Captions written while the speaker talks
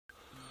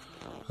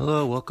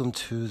Hello, welcome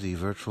to the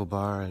virtual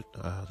bar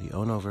at the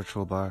Ono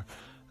Virtual Bar.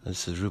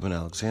 This is Ruben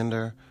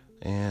Alexander,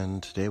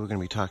 and today we're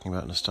going to be talking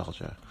about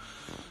nostalgia.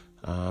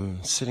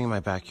 Sitting in my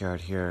backyard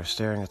here,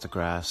 staring at the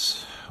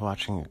grass,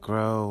 watching it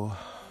grow,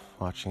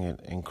 watching it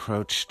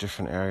encroach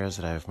different areas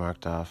that I've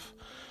marked off,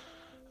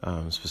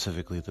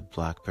 specifically the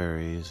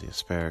blackberries, the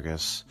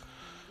asparagus,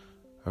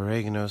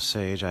 oregano,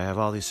 sage. I have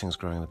all these things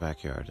growing in the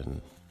backyard, and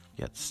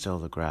yet still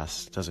the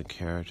grass doesn't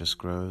care. It just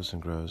grows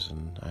and grows,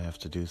 and I have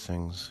to do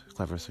things,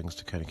 clever things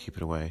to kind of keep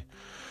it away.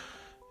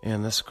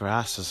 And this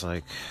grass is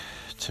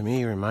to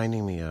me,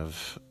 reminding me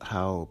of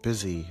how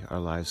busy our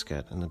lives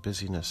get, and the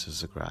busyness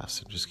is the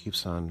grass. It just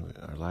keeps on,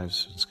 our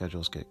lives and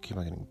schedules keep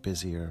on getting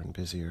busier and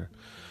busier.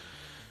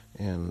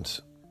 And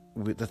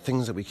the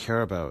things that we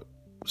care about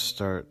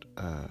start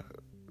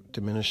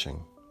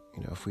diminishing,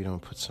 if we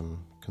don't put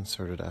some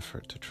concerted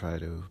effort to try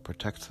to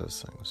protect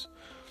those things.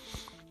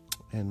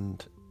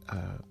 And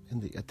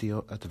at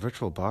the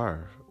virtual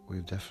bar,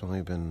 we've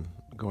definitely been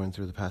going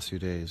through the past few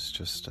days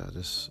just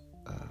this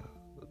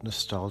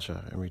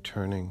nostalgia and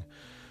returning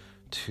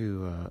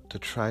to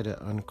try to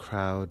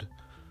uncrowd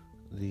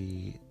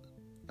the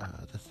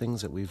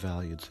things that we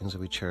valued, things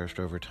that we cherished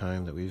over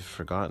time that we've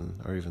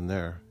forgotten are even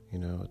there.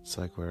 It's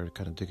like we're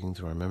kind of digging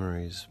through our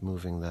memories,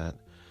 moving that,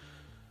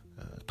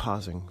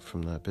 pausing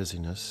from that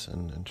busyness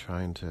and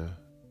trying to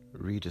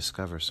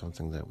rediscover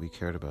something that we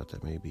cared about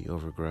that may be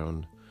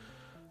overgrown.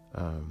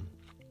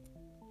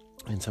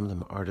 And some of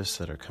the artists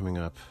that are coming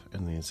up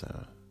in these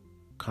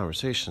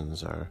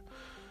conversations are,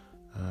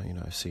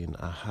 I've seen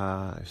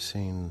Aha, I've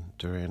seen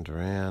Duran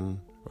Duran,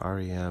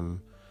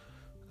 R.E.M.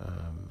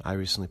 I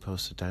recently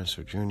posted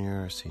Dinosaur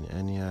Jr., I've seen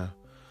Enya.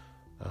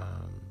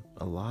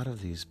 A lot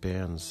of these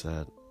bands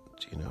that,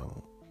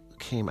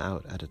 came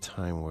out at a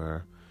time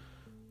where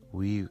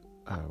we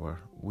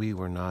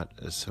were not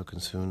as so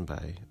consumed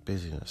by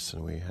busyness,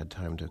 and we had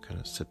time to kind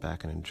of sit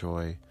back and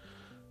enjoy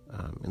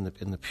in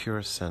the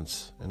purest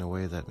sense, in a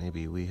way that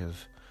maybe we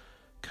have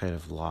kind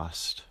of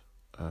lost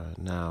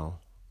now,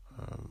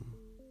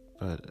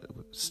 but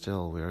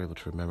still we're able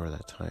to remember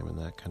that time, and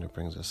that kind of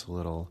brings us a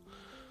little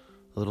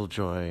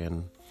joy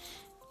and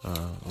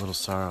a little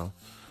sorrow.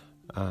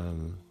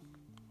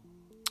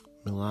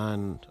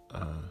 Milan,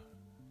 I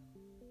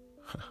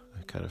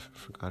kind of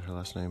forgot her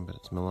last name, but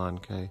it's Milan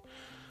K.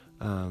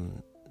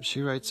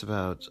 She writes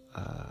about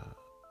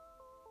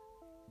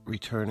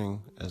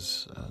returning,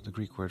 as the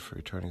Greek word for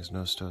returning is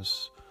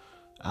nostos.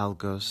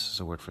 Algos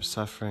is a word for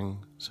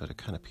suffering, so to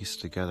kind of piece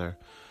together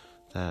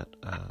that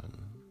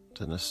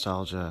the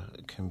nostalgia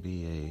can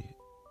be a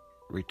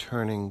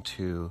returning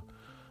to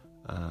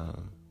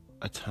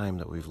a time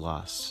that we've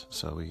lost.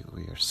 So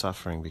we are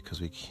suffering because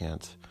we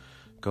can't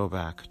go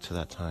back to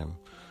that time.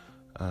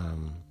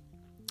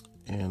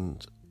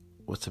 And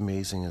what's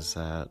amazing is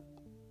that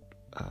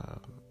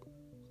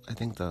I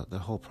think the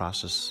whole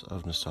process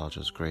of nostalgia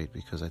is great,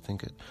 because I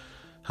think it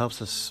helps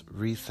us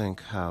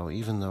rethink how,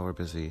 even though we're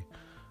busy,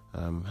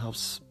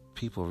 helps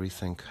people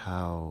rethink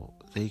how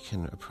they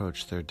can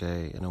approach their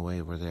day in a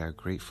way where they are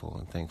grateful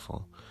and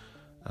thankful.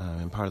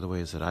 And part of the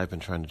ways that I've been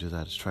trying to do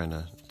that is trying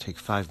to take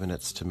 5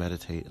 minutes to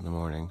meditate in the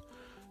morning,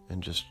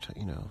 and just,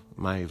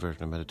 my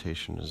version of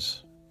meditation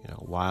is,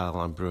 while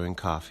I'm brewing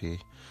coffee,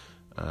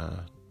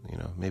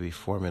 maybe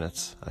 4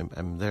 minutes.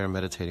 I'm there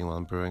meditating while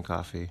I'm brewing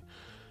coffee,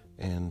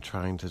 and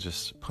trying to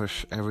just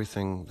push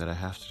everything that I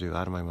have to do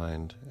out of my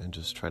mind and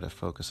just try to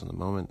focus on the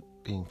moment,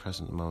 being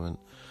present in the moment.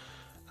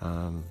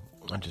 I'm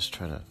just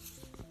trying to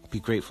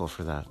be grateful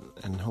for that,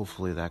 and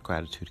hopefully that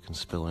gratitude can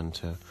spill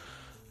into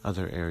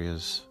other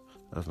areas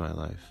of my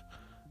life.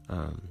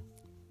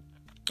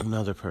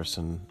 Another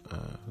person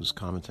who's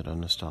commented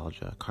on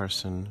nostalgia,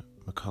 Carson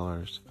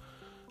McCullers,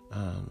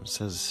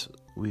 says,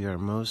 "We are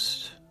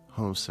most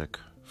homesick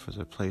for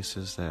the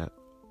places that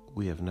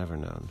we have never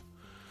known."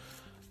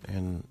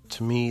 And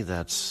to me,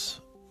 that's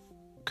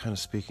kind of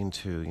speaking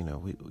to,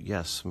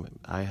 yes,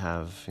 I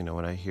have,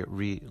 when I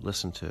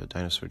listen to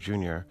Dinosaur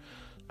Jr.,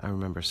 I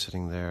remember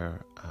sitting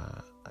there,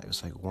 it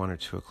was like 1 or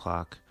 2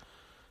 o'clock,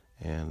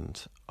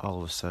 and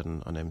all of a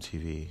sudden on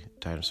MTV,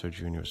 Dinosaur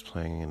Jr. was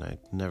playing, and I'd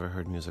never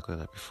heard music like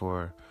that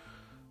before.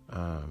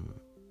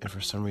 And for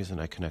some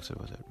reason, I connected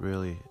with it,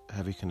 really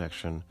heavy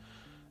connection.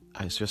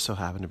 I just so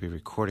happened to be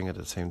recording it at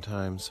the same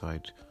time, so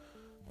I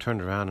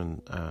turned around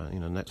and,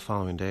 the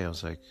following day, I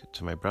was like,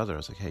 to my brother, I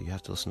was like, hey, you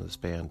have to listen to this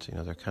band.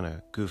 They're kind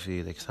of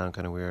goofy, they sound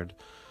kind of weird,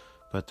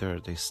 but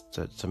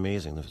it's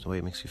amazing. The way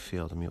it makes you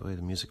feel, the way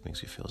the music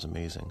makes you feel is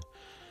amazing.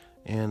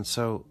 And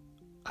so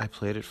I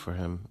played it for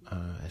him.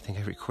 I think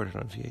I recorded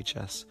it on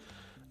VHS.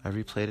 I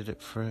replayed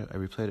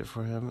it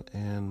for him,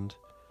 and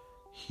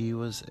he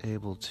was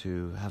able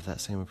to have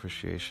that same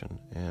appreciation.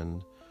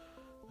 And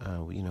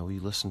we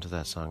listened to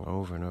that song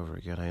over and over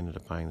again. I ended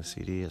up buying the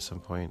CD at some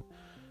point,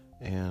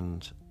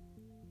 and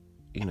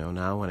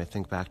now when I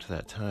think back to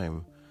that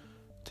time,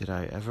 did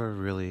I ever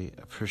really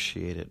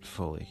appreciate it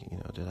fully?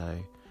 Did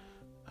I?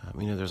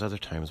 There's other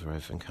times where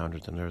I've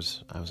encountered them.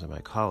 I was in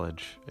my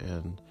college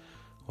and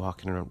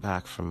walking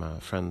back from a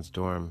friend's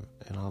dorm,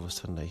 and all of a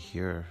sudden I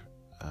hear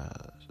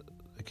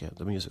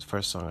the music.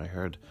 First song I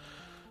heard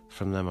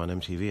from them on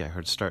MTV, I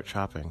heard Start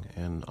Chopping,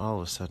 and all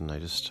of a sudden I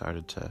just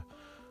started to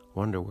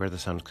wonder where the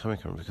sound was coming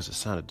from, because it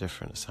sounded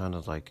different. It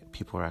sounded like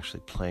people were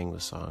actually playing the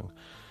song.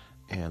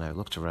 And I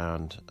looked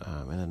around,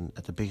 and then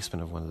at the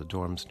basement of one of the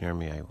dorms near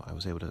me, I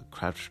was able to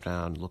crouch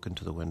down, look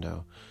into the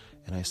window,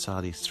 and I saw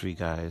these two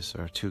guys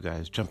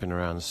jumping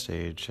around the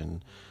stage,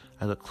 and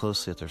I looked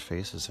closely at their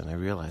faces, and I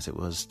realized it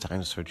was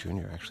Dinosaur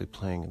Jr. actually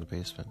playing in the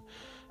basement.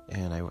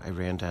 And I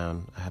ran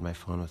down, I had my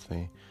phone with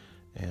me,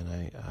 and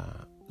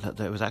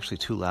it was actually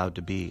too loud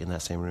to be in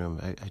that same room.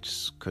 I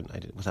just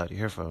couldn't, without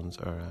earphones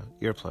or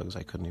earplugs,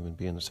 I couldn't even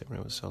be in the same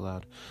room. It was so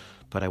loud.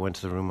 But I went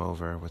to the room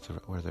over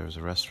where there was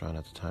a restaurant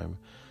at the time,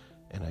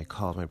 and I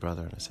called my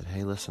brother and I said,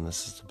 "Hey, listen,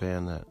 this is the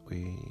band that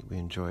we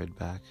enjoyed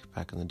back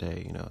in the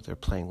day. You know, they're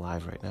playing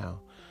live right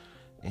now."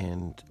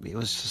 And it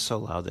was just so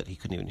loud that he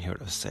couldn't even hear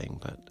what I was saying,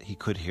 but he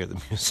could hear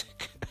the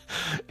music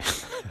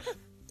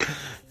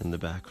in the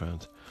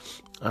background.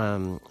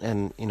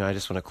 And, you know, I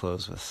just want to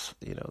close with,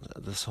 you know,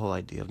 this whole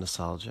idea of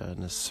nostalgia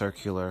and this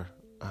circular,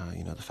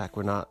 you know, the fact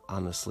we're not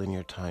on this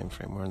linear time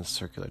frame, we're in the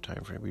circular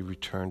time frame. We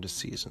return to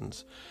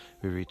seasons.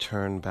 We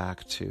return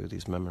back to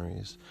these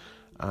memories.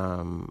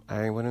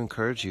 I want to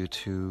encourage you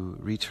to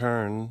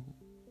return,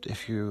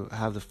 if you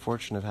have the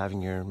fortune of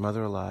having your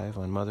mother alive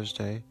on Mother's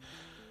Day.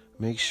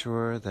 Make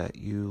sure that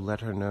you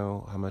let her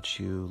know how much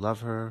you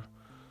love her,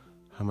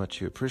 how much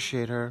you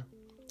appreciate her,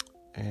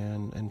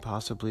 and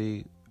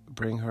possibly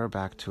bring her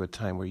back to a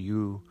time where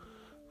you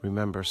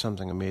remember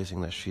something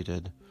amazing that she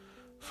did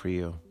for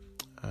you.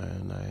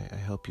 And I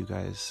hope you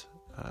guys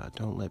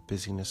don't let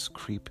busyness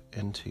creep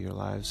into your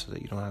lives so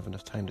that you don't have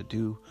enough time to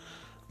do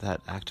that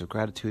act of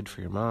gratitude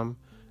for your mom.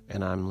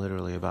 And I'm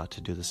literally about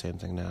to do the same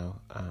thing now,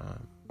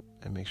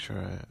 and make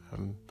sure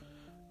I'm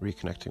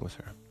reconnecting with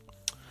her.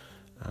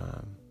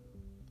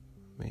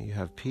 May you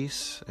have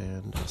peace,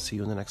 and I'll see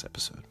you in the next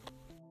episode.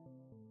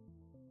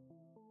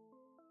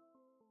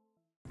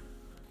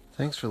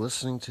 Thanks for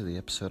listening to the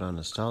episode on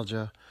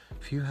nostalgia.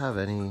 If you have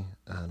any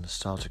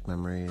nostalgic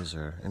memories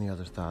or any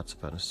other thoughts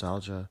about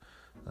nostalgia,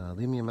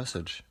 leave me a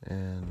message,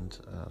 and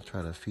I'll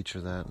try to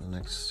feature that in the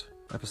next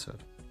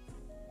episode.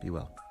 Be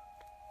well.